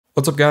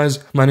What's up guys,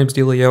 my name's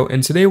D3AL,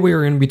 and today we are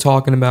going to be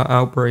talking about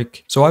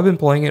Outbreak. So I've been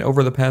playing it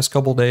over the past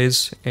couple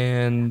days,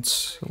 and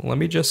let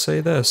me just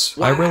say this,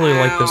 I really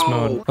like this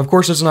mode. Of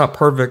course it's not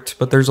perfect,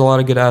 but there's a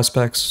lot of good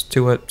aspects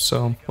to it,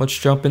 so let's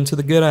jump into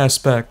the good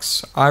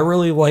aspects. I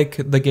really like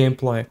the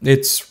gameplay.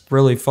 It's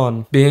really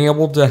fun. Being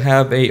able to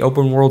have a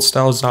open world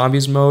style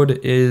zombies mode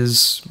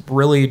is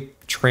really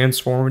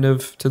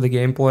transformative to the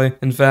gameplay.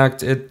 In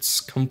fact, it's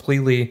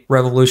completely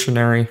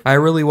revolutionary. I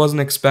really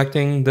wasn't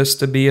expecting this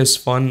to be as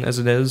fun as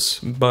it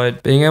is,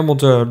 but being able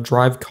to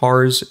drive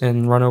cars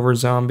and run over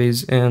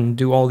zombies and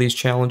do all these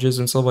challenges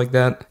and stuff like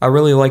that, I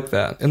really like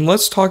that. And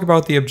let's talk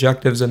about the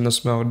objectives in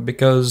this mode,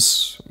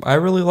 because I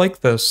really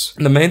like this.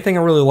 And the main thing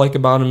I really like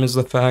about them is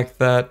the fact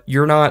that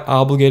you're not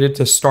obligated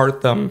to start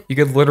them. You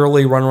could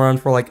literally run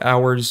around for like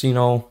hours,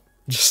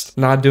 just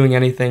not doing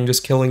anything,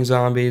 just killing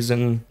zombies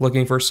and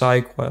looking for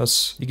side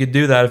quests. You could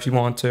do that if you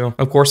want to.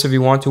 Of course, if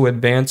you want to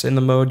advance in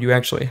the mode, you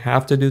actually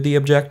have to do the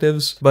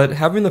objectives, but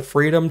having the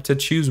freedom to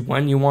choose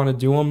when you want to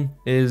do them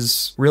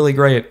is really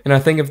great. And I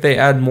think if they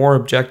add more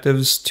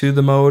objectives to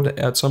the mode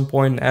at some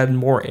point and add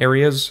more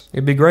areas,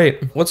 it'd be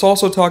great. Let's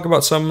also talk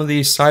about some of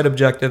the side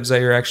objectives that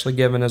you're actually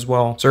given as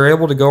well. So you're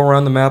able to go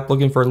around the map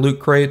looking for loot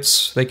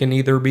crates. They can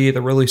either be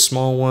the really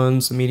small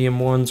ones, the medium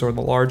ones, or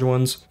the large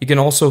ones. You can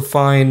also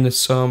find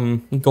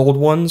some gold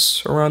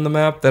ones around the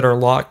map that are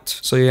locked,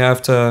 so you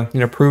have to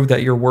prove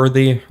that you're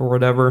worthy or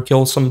whatever,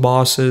 kill some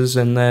bosses,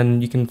 and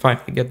then you can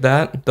finally get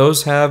that.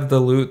 Those have the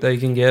loot that you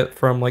can get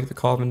from like the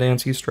Coffin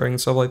Dance Easter egg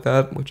and stuff like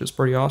that, which is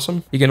pretty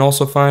awesome. You can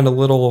also find a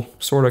little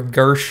sort of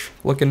Gersh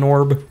looking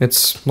orb.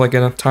 It's like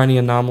a tiny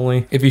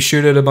anomaly. If you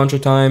shoot it a bunch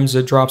of times,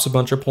 it drops a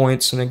bunch of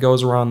points and it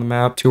goes around the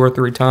map 2 or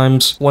 3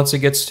 times. Once it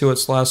gets to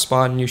its last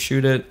spot and you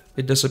shoot it,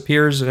 it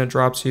disappears and it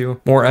drops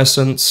you more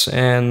essence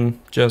and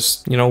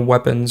just,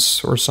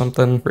 weapons or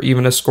something, or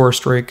even a score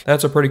streak.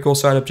 That's a pretty cool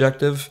side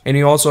objective. And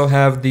you also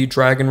have the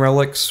dragon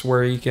relics,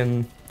 where you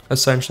can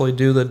essentially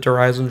do the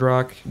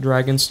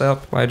dragon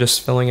step by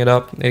just filling it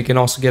up. You can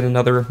also get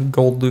another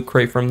gold loot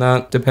crate from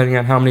that, depending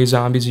on how many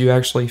zombies you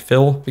actually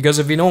fill. Because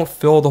if you don't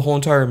fill the whole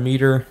entire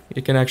meter,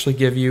 it can actually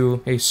give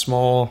you a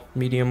small,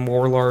 medium,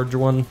 or large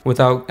one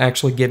without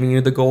actually giving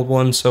you the gold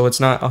one, so it's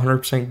not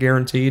 100%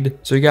 guaranteed.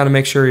 So you gotta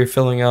make sure you're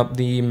filling up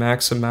the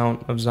max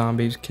amount of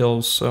zombies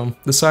kills. So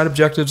the side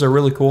objectives are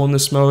really cool in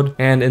this mode,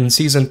 and in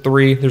Season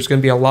 3, there's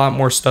gonna be a lot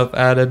more stuff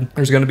added.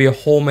 There's gonna be a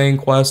whole main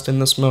quest in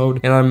this mode,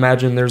 and I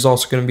imagine there's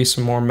also gonna be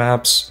some more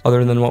maps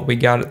other than what we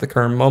got at the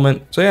current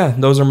moment. So yeah,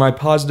 those are my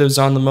positives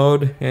on the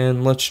mode,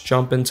 and let's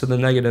jump into the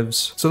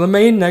negatives. So the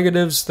main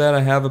negatives that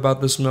I have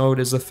about this mode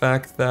is the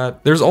fact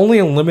that there's only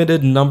a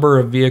limited number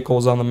of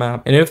vehicles on the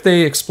map, and if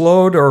they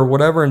explode or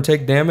whatever and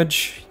take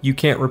damage, you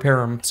can't repair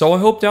them. So I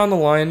hope down the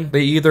line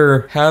they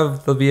either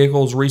have the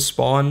vehicles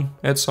respawn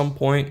at some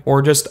point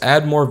or just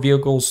add more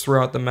vehicles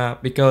throughout the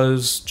map,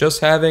 because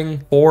just having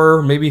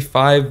 4, maybe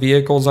 5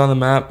 vehicles on the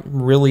map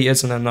really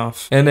isn't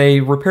enough. And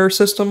a repair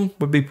system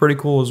would be pretty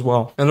cool as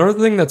well. Another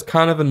thing that's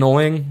kind of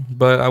annoying,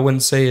 but I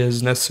wouldn't say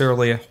is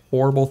necessarily a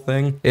horrible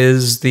thing,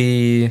 is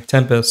the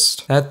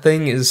Tempest. That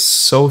thing is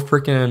so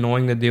freaking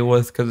annoying to deal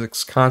with because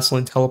it's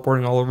constantly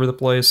teleporting all over the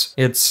place.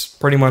 It's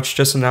pretty much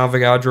just an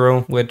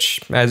Avogadro,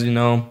 which, as you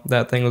know,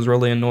 that thing was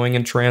really annoying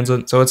in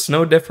transit. So it's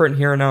no different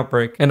here in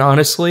Outbreak. And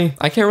honestly,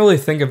 I can't really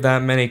think of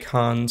that many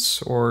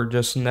cons or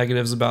just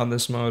negatives about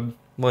this mode.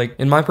 Like,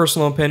 in my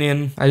personal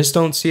opinion, I just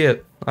don't see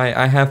it.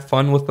 I have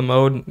fun with the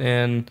mode,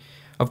 and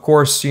of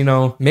course,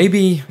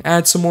 maybe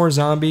add some more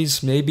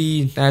zombies,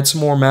 maybe add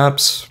some more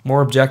maps,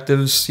 more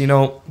objectives,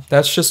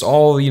 that's just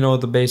all,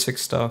 the basic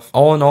stuff.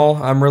 All in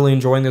all, I'm really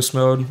enjoying this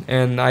mode,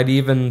 and I'd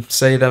even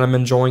say that I'm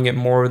enjoying it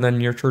more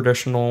than your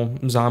traditional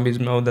zombies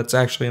mode that's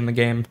actually in the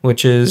game,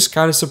 which is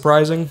kind of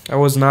surprising. I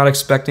was not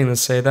expecting to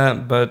say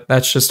that, but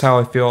that's just how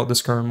I feel at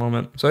this current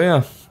moment. So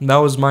yeah, that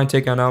was my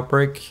take on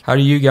Outbreak. How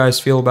do you guys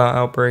feel about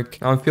Outbreak?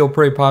 I feel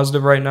pretty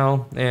positive right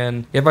now,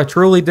 and if I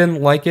truly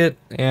didn't like it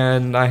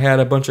and I had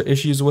a bunch of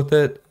issues with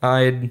it,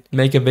 I'd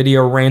make a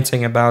video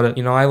ranting about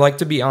it. I like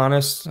to be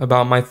honest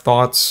about my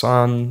thoughts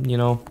on,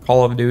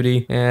 Call of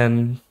Duty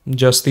and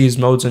just these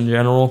modes in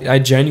general. I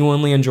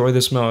genuinely enjoy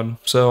this mode,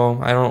 so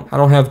I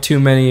don't have too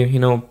many,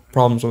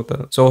 problems with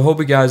it. So I hope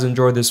you guys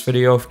enjoyed this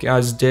video. If you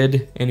guys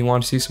did and you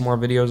want to see some more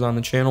videos on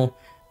the channel,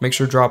 make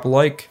sure to drop a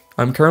like.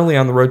 I'm currently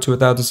on the road to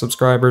 1,000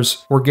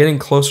 subscribers. We're getting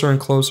closer and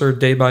closer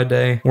day by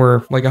day.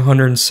 We're like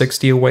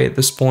 160 away at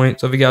this point.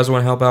 So if you guys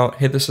want to help out,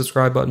 hit the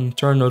subscribe button,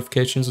 turn on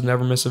notifications, and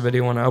never miss a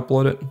video when I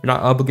upload it. You're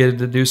not obligated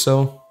to do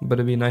so, but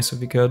it'd be nice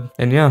if you could.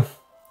 And yeah,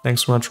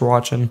 thanks so much for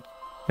watching,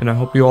 and I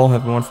hope you all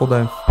have a wonderful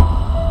day.